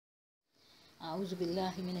أعوذ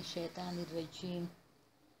بالله من الشيطان الرجيم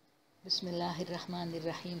بسم الله الرحمن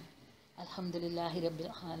الرحيم الحمد لله رب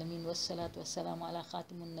العالمين والصلاة والسلام على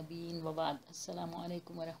خاتم النبيين وبعد السلام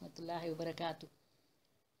عليكم ورحمة الله وبركاته.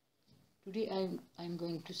 Today I'm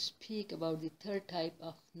going to speak about the third type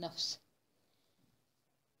of nafs,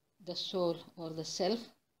 the soul or the self,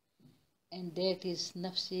 and that is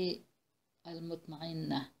nafsi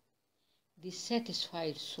al-mutma'innah, the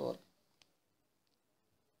satisfied soul,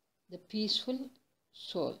 the peaceful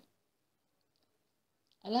soul.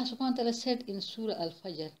 Allah subhanahu wa ta'ala said in Surah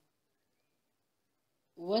Al-Fajr,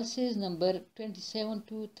 verses number 27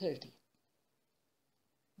 to 30.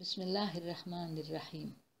 Bismillahir Rahmanir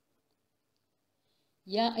Rahim.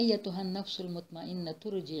 Ya ayyatuhan nafsul mutma'inna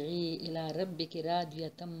turji'i ila rabbiki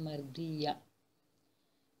radiyatan mardiyya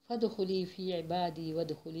fadkhuli fi ibadi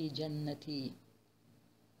wadkhuli jannati.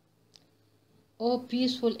 O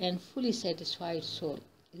peaceful and fully satisfied soul,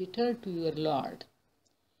 return to your Lord.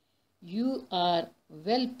 You are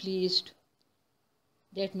well pleased,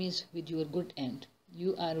 that means with your good end.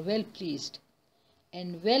 You are well pleased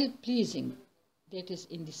and well pleasing, that is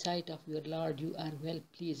in the sight of your Lord you are well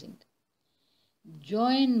pleasing.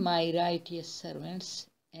 Join my righteous servants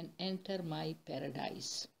and enter my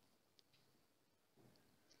paradise.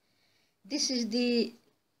 This is the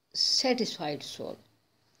satisfied soul,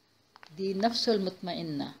 the nafs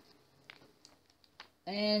al-mutma'innah,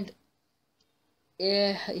 and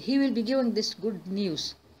he will be given this good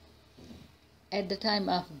news at the time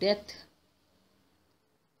of death,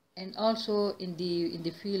 and also in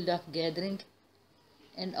the field of gathering,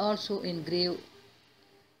 and also in grave.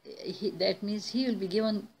 That means he will be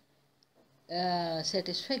given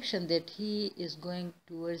satisfaction that he is going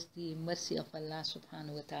towards the mercy of Allah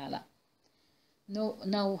subhanahu wa ta'ala.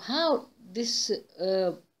 Now how this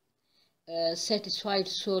satisfied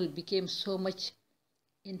soul became so much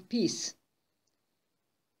in peace?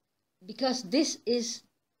 Because this is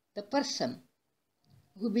the person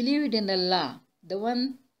who believed in Allah, the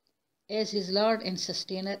one as his Lord and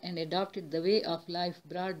sustainer, and adopted the way of life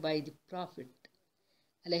brought by the Prophet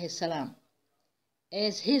alayhi salam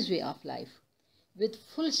as his way of life, with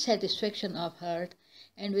full satisfaction of heart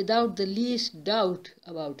and without the least doubt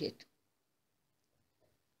about it,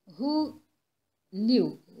 who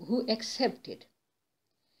knew, who accepted,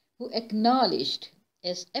 who acknowledged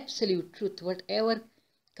as absolute truth whatever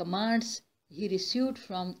commands he received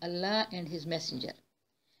from Allah and his messenger.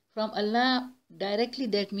 From Allah directly,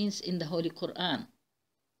 that means in the Holy Quran.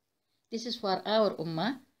 This is for our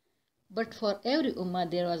ummah, but for every ummah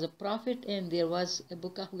there was a prophet and there was a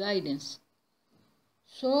book of guidance.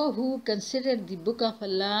 So who considered the book of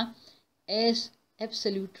Allah as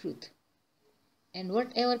absolute truth, and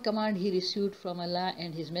whatever command he received from Allah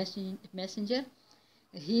and his messenger,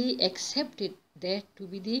 he accepted that to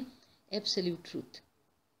be the absolute truth.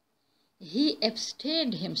 He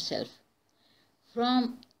abstained himself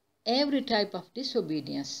from every type of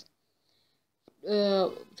disobedience,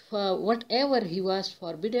 for whatever he was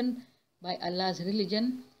forbidden by Allah's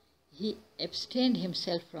religion. He abstained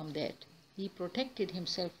himself from that. He protected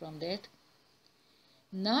himself from that,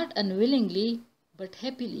 not unwillingly but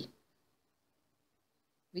happily,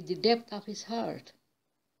 with the depth of his heart.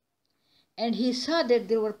 And he saw that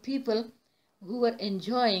there were people who were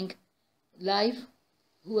enjoying life,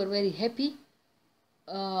 who were very happy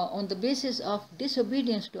on the basis of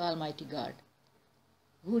disobedience to Almighty God,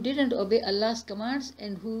 who didn't obey Allah's commands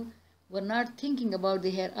and who were not thinking about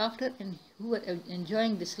the hereafter, and who were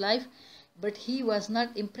enjoying this life, but he was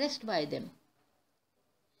not impressed by them.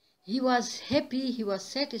 He was happy, he was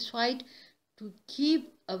satisfied to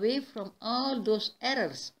keep away from all those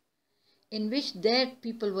errors in which that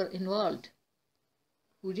people were involved,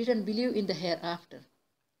 who didn't believe in the hereafter,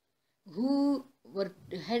 who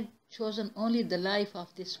had chosen only the life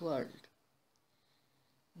of this world.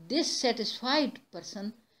 This satisfied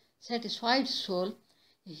person, satisfied soul,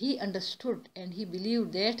 he understood and he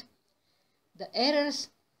believed that the errors,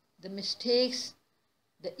 the mistakes,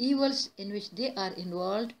 the evils in which they are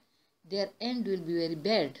involved, their end will be very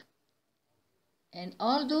bad. And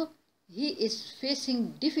although he is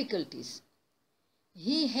facing difficulties,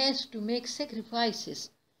 he has to make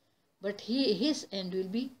sacrifices, but his end will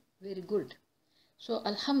be very good. So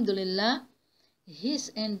Alhamdulillah,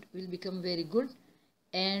 his end will become very good,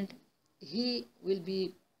 and he will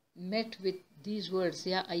be met with these words,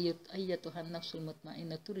 Ya ayyatuhan nafsul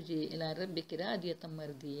mutma'inna turji ila rabbiki radiyatan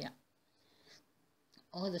mardiyya.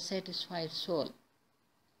 O the satisfied soul,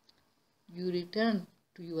 you return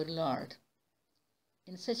to your Lord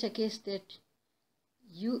in such a case that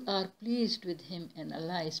you are pleased with him and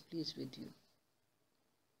Allah is pleased with you,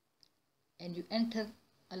 and you enter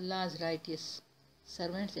Allah's righteous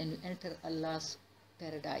servants and you enter Allah's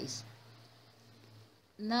paradise.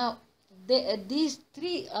 Now, these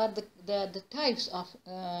three are the types of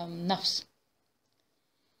nafs.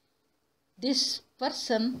 This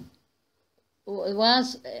person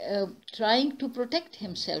was trying to protect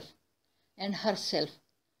himself and herself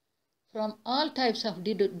from all types of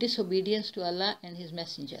disobedience to Allah and His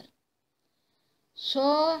Messenger.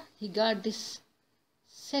 So he got this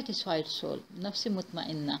satisfied soul, Nafs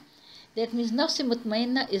mutma'innah. That means Nafs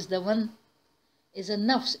mutma'innah is a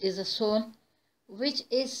nafs, is a soul which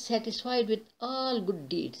is satisfied with all good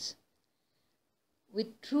deeds,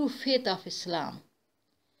 with true faith of Islam,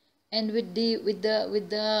 and with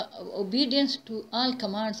the obedience to all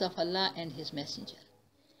commands of Allah and His Messenger.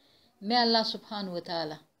 May Allah subhanahu wa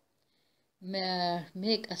ta'ala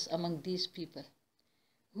make us among these people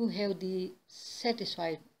who have the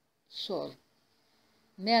satisfied soul.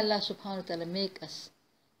 May Allah subhanahu wa ta'ala make us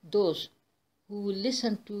those who will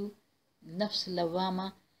listen to nafs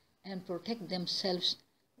lawama and protect themselves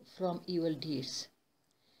from evil deeds.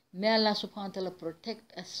 May Allah subhanahu wa ta'ala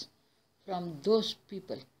protect us from those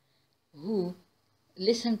people who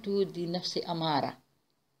listen to the nafs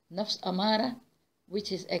amara,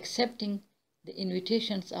 which is accepting the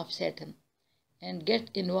invitations of Satan and get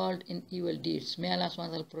involved in evil deeds. May Allah subhanahu wa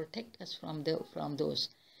ta'ala protect us from those.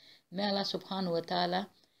 May Allah subhanahu wa ta'ala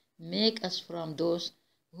make us from those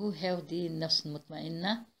who have the nafs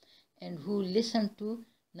mutma'innah and who listen to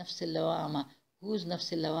nafs lawama, whose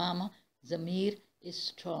nafs lawama zamir is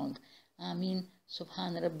strong. Ameen.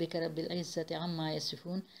 Subhan rabbika rabbil izzati amma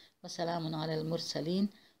yasifun wa salamun ala al-mursaleen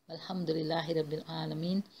walhamdulillahi rabbil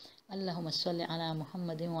alameen. Allahumma salli ala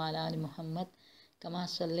Muhammadin wa ala ali Muhammad kama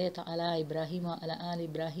sallaita ala Ibrahim wa ala ali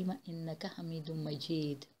Ibrahim innaka hamidun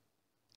majid.